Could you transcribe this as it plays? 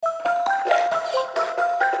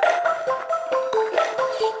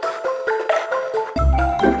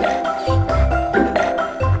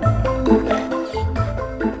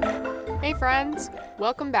friends.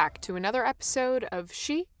 Welcome back to another episode of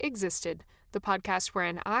She Existed, the podcast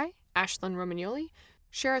wherein I, Ashlyn Romagnoli,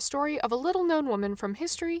 share a story of a little-known woman from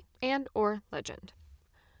history and or legend.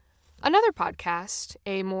 Another podcast,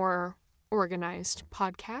 a more organized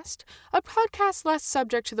podcast, a podcast less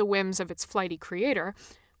subject to the whims of its flighty creator,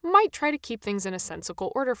 might try to keep things in a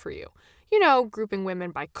sensical order for you. You know, grouping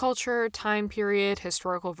women by culture, time period,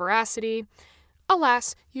 historical veracity.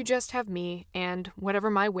 Alas, you just have me and whatever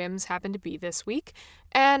my whims happen to be this week,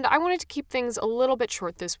 and I wanted to keep things a little bit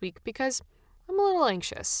short this week because I'm a little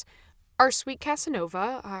anxious. Our sweet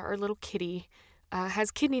Casanova, our little kitty,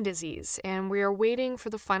 has kidney disease, and we are waiting for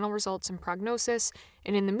the final results and prognosis,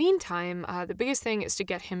 and in the meantime, the biggest thing is to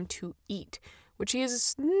get him to eat, which he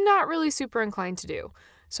is not really super inclined to do.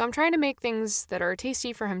 So I'm trying to make things that are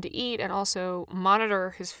tasty for him to eat and also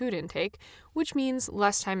monitor his food intake, which means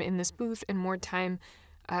less time in this booth and more time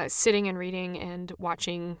sitting and reading and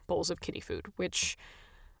watching bowls of kitty food, which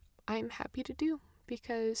I'm happy to do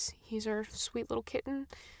because he's our sweet little kitten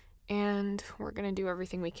and we're going to do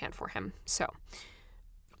everything we can for him.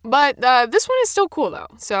 But this one is still cool though,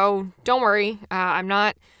 so don't worry. I'm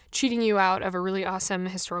not cheating you out of a really awesome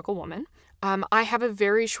historical woman. I have a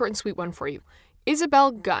very short and sweet one for you.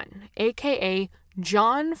 Isobel Gunn, aka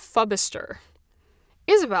John Fubister.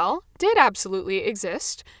 Isobel did absolutely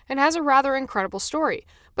exist and has a rather incredible story,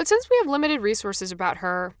 but since we have limited resources about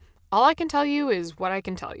her, all I can tell you is what I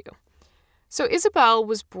can tell you. So Isobel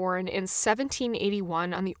was born in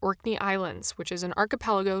 1781 on the Orkney Islands, which is an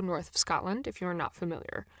archipelago north of Scotland, if you're not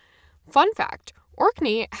familiar. Fun fact,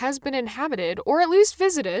 Orkney has been inhabited, or at least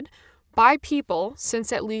visited, by people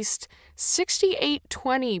since at least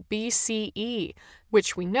 6820 BCE,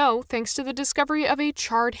 which we know thanks to the discovery of a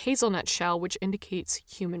charred hazelnut shell, which indicates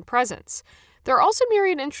human presence. There are also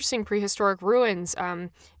myriad interesting prehistoric ruins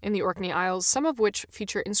in the Orkney Isles, some of which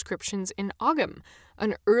feature inscriptions in Ogham,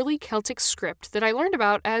 an early Celtic script that I learned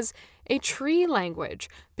about as a tree language,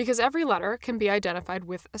 because every letter can be identified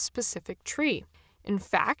with a specific tree. In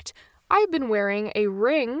fact, I've been wearing a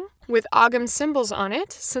ring with Ogham symbols on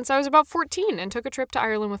it since I was about 14 and took a trip to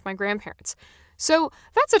Ireland with my grandparents. So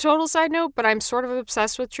that's a total side note, but I'm sort of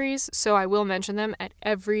obsessed with trees, so I will mention them at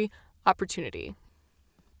every opportunity.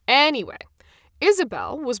 Anyway,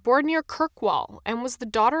 Isobel was born near Kirkwall and was the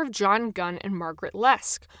daughter of John Gunn and Margaret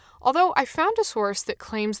Lesk, although I found a source that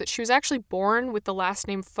claims that she was actually born with the last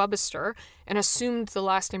name Fubister and assumed the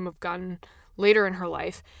last name of Gunn later in her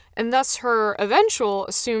life, and thus her eventual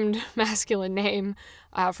assumed masculine name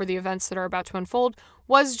for the events that are about to unfold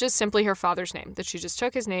was just simply her father's name, that she just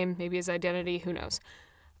took his name, maybe his identity, who knows.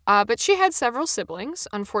 But she had several siblings.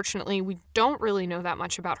 Unfortunately, we don't really know that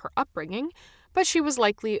much about her upbringing, but she was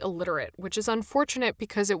likely illiterate, which is unfortunate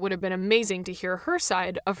because it would have been amazing to hear her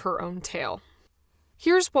side of her own tale.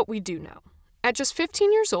 Here's what we do know. At just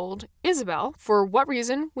 15 years old, Isobel, for what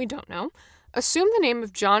reason we don't know, assumed the name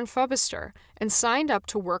of John Fubister and signed up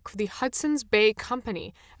to work for the Hudson's Bay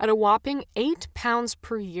Company at a whopping £8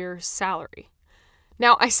 per year salary.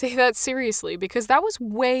 Now, I say that seriously because that was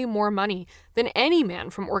way more money than any man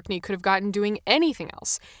from Orkney could have gotten doing anything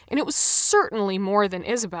else, and it was certainly more than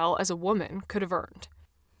Isobel as a woman could have earned.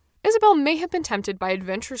 Isobel may have been tempted by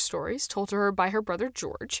adventure stories told to her by her brother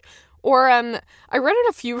George, or I read in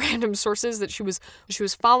a few random sources that she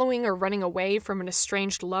was following or running away from an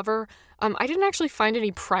estranged lover. I didn't actually find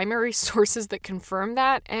any primary sources that confirm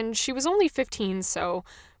that, and she was only 15, so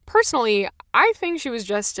personally, I think she was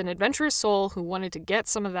just an adventurous soul who wanted to get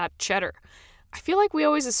some of that cheddar. I feel like we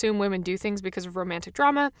always assume women do things because of romantic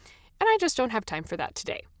drama, and I just don't have time for that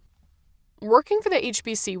today. Working for the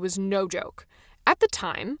HBC was no joke. At the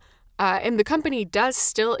time, and the company does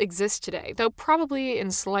still exist today, though probably in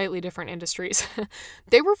slightly different industries,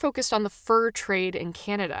 they were focused on the fur trade in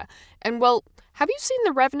Canada. And well, have you seen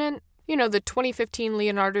The Revenant? You know, the 2015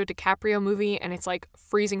 Leonardo DiCaprio movie, and it's like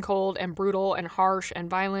freezing cold and brutal and harsh and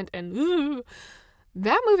violent and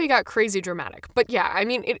that movie got crazy dramatic. But yeah, I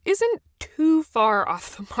mean, it isn't too far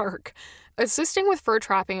off the mark. Assisting with fur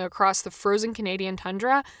trapping across the frozen Canadian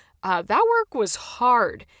tundra, that work was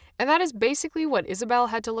hard. And that is basically what Isobel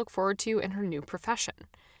had to look forward to in her new profession.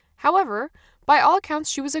 However, by all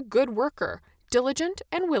accounts, she was a good worker, diligent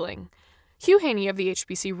and willing. Hugh Haney of the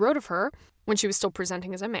HBC wrote of her, when she was still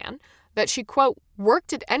presenting as a man, that she, quote,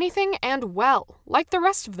 worked at anything and well, like the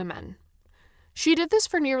rest of the men. She did this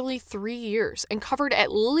for nearly 3 years and covered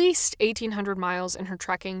at least 1,800 miles in her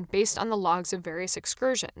trekking based on the logs of various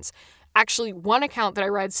excursions. Actually, one account that I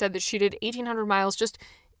read said that she did 1,800 miles just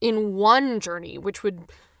in one journey, which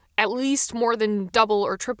would at least more than double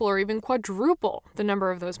or triple or even quadruple the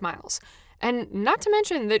number of those miles. And not to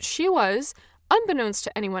mention that she was, unbeknownst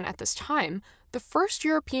to anyone at this time, the first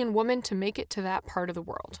European woman to make it to that part of the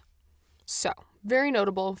world. So, very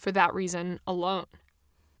notable for that reason alone.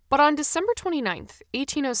 But on December 29th,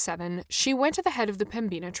 1807, she went to the head of the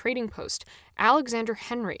Pembina trading post, Alexander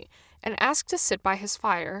Henry, and asked to sit by his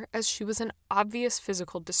fire as she was in obvious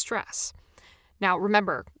physical distress. Now,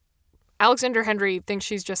 remember, Alexander Henry thinks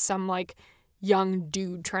she's just some, young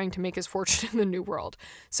dude trying to make his fortune in the New World.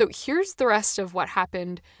 So here's the rest of what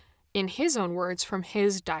happened in his own words from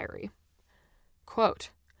his diary.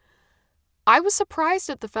 Quote, "I was surprised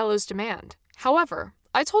at the fellow's demand. However,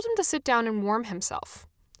 I told him to sit down and warm himself.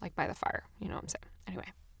 By the fire, you know what I'm saying.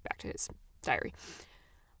 Anyway, back to his diary.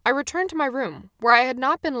 I returned to my room, where I had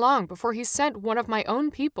not been long before he sent one of my own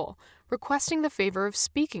people, requesting the favor of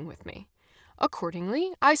speaking with me.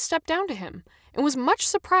 Accordingly, I stepped down to him, and was much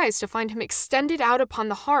surprised to find him extended out upon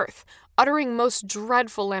the hearth, uttering most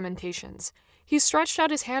dreadful lamentations. He stretched out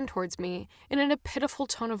his hand towards me, and in a pitiful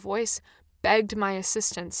tone of voice, begged my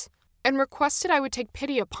assistance, and requested I would take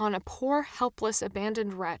pity upon a poor, helpless,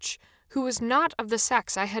 abandoned wretch, who was not of the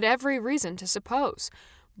sex I had every reason to suppose,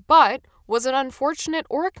 but was an unfortunate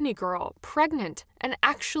Orkney girl, pregnant, and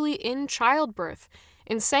actually in childbirth.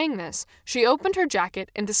 In saying this, she opened her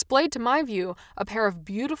jacket and displayed to my view a pair of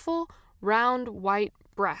beautiful, round, white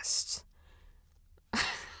breasts."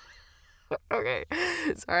 Okay,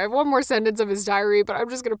 sorry, I have one more sentence of his diary, but I'm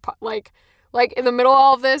just gonna, in the middle of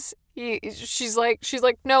all of this, she's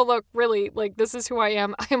like, no, look, really, this is who I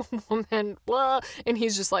am. I am a woman, blah. And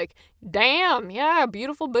he's just like, damn, yeah,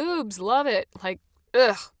 beautiful boobs, love it.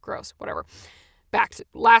 Ugh, gross, whatever. Back to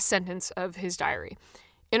last sentence of his diary.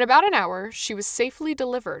 "In about an hour, she was safely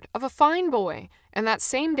delivered of a fine boy, and that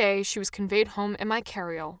same day she was conveyed home in my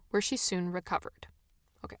carriole, where she soon recovered."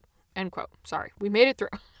 Okay, end quote. Sorry, we made it through.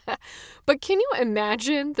 But can you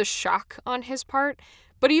imagine the shock on his part?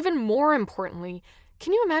 But even more importantly,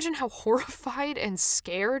 can you imagine how horrified and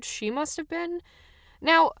scared she must have been?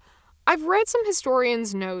 Now, I've read some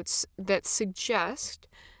historians' notes that suggest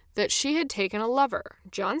that she had taken a lover,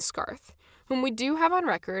 John Scarth, whom we do have on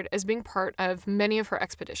record as being part of many of her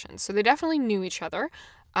expeditions. So they definitely knew each other,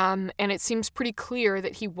 and it seems pretty clear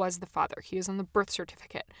that he was the father. He is on the birth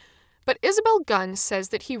certificate. But Isobel Gunn says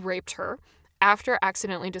that he raped her after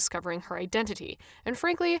accidentally discovering her identity. And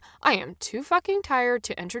frankly, I am too fucking tired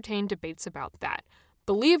to entertain debates about that.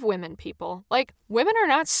 Believe women, people. Women are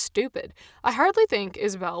not stupid. I hardly think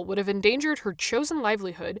Isobel would have endangered her chosen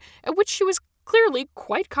livelihood, at which she was clearly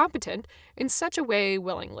quite competent, in such a way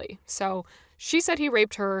willingly. So she said he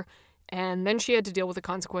raped her, and then she had to deal with the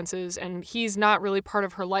consequences, and he's not really part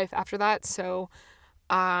of her life after that, so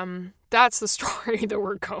that's the story that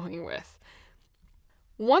we're going with.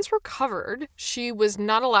 Once recovered, she was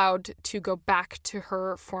not allowed to go back to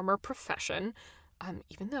her former profession,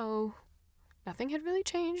 even though nothing had really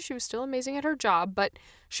changed. She was still amazing at her job, but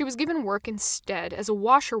she was given work instead as a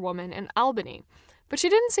washerwoman in Albany. But she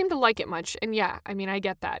didn't seem to like it much, and yeah, I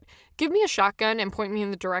get that. Give me a shotgun and point me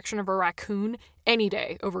in the direction of a raccoon any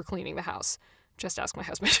day over cleaning the house. Just ask my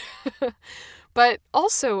husband. But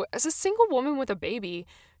also, as a single woman with a baby,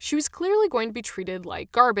 she was clearly going to be treated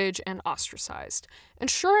like garbage and ostracized. And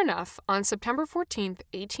sure enough, on September 14th,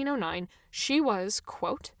 1809, she was,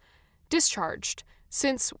 quote, "discharged,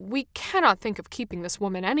 since we cannot think of keeping this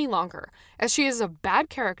woman any longer, as she is of bad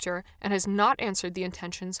character and has not answered the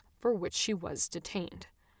intentions for which she was detained."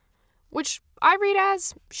 Which I read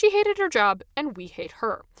as, she hated her job and we hate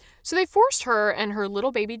her. So they forced her and her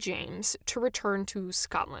little baby James to return to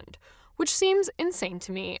Scotland, which seems insane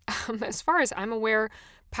to me. As far as I'm aware,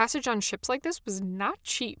 passage on ships like this was not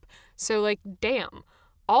cheap. So damn,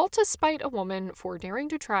 all to spite a woman for daring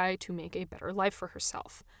to try to make a better life for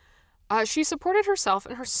herself. She supported herself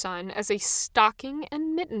and her son as a stocking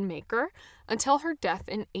and mitten maker until her death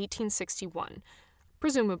in 1861,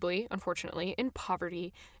 presumably, unfortunately, in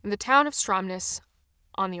poverty in the town of Stromness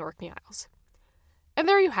on the Orkney Isles. And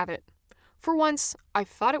there you have it. For once, I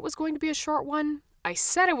thought it was going to be a short one. I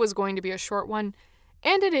said it was going to be a short one,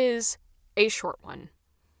 and it is a short one.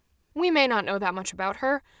 We may not know that much about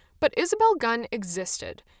her, but Isobel Gunn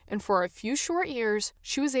existed, and for a few short years,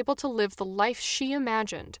 she was able to live the life she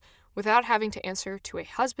imagined without having to answer to a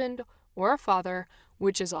husband or a father,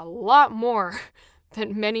 which is a lot more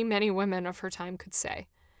than many, many women of her time could say.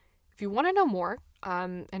 If you want to know more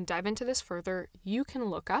and dive into this further, you can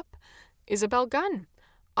look up Isobel Gunn,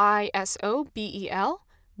 Isobel Gunn.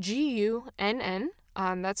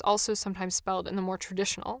 That's also sometimes spelled in the more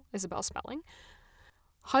traditional Isobel spelling.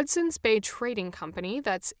 Hudson's Bay Trading Company,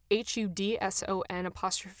 that's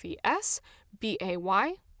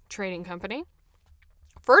HUDSON_SBAY, Trading Company.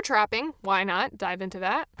 Fur trapping, why not? Dive into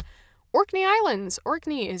that. Orkney Islands.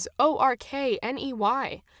 Orkney is Orkney.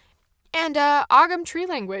 And Ogham Tree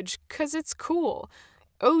Language, 'cause it's cool.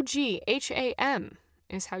 Ogham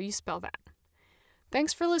is how you spell that.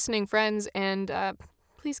 Thanks for listening, friends, and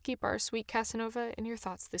please keep our sweet Casanova in your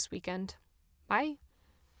thoughts this weekend. Bye.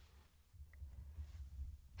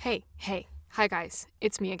 Hey. Hi, guys.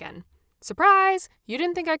 It's me again. Surprise! You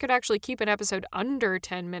didn't think I could actually keep an episode under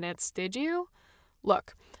 10 minutes, did you?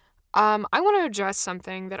 Look, I want to address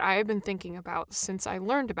something that I have been thinking about since I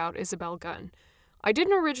learned about Isobel Gunn. I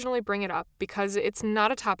didn't originally bring it up because it's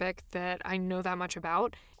not a topic that I know that much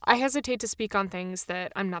about. I hesitate to speak on things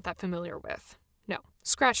that I'm not that familiar with. No,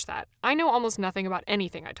 scratch that. I know almost nothing about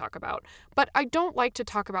anything I talk about, but I don't like to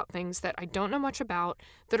talk about things that I don't know much about,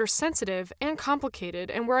 that are sensitive and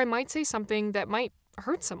complicated, and where I might say something that might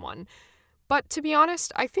hurt someone. But to be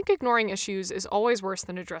honest, I think ignoring issues is always worse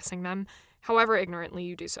than addressing them, however ignorantly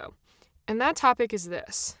you do so. And that topic is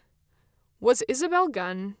this. Was Isobel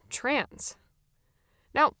Gunn trans?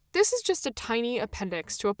 Now, this is just a tiny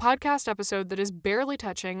appendix to a podcast episode that is barely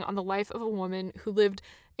touching on the life of a woman who lived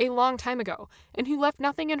a long time ago and who left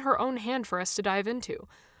nothing in her own hand for us to dive into.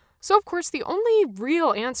 So, of course, the only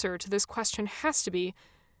real answer to this question has to be,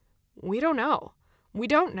 we don't know. We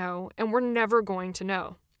don't know, and we're never going to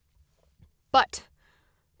know. But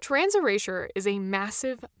trans erasure is a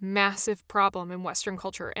massive, massive problem in Western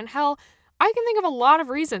culture, and hell, I can think of a lot of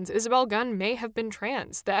reasons Isobel Gunn may have been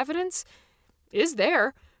trans. The evidence is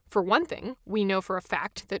there. For one thing, we know for a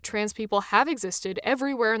fact that trans people have existed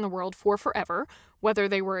everywhere in the world for forever, whether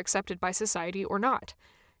they were accepted by society or not.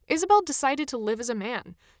 Isobel decided to live as a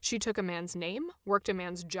man. She took a man's name, worked a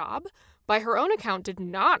man's job, by her own account did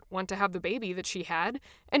not want to have the baby that she had,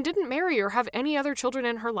 and didn't marry or have any other children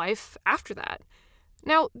in her life after that.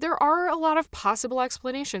 Now, there are a lot of possible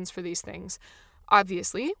explanations for these things.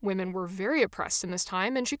 Obviously, women were very oppressed in this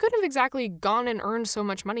time, and she couldn't have exactly gone and earned so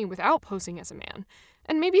much money without posing as a man.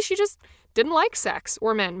 And maybe she just didn't like sex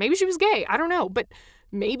or men. Maybe she was gay. I don't know. But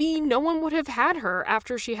maybe no one would have had her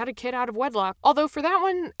after she had a kid out of wedlock. Although for that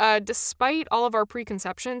one, despite all of our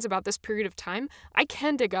preconceptions about this period of time, I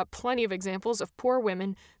can dig up plenty of examples of poor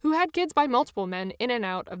women who had kids by multiple men in and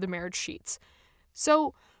out of the marriage sheets.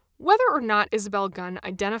 So, whether or not Isobel Gunn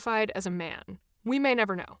identified as a man, we may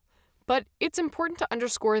never know. But it's important to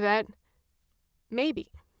underscore that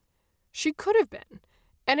maybe she could have been.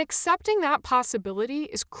 And accepting that possibility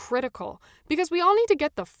is critical because we all need to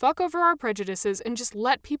get the fuck over our prejudices and just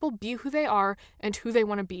let people be who they are and who they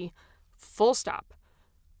want to be. Full stop.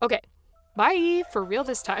 Okay, bye for real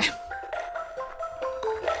this time.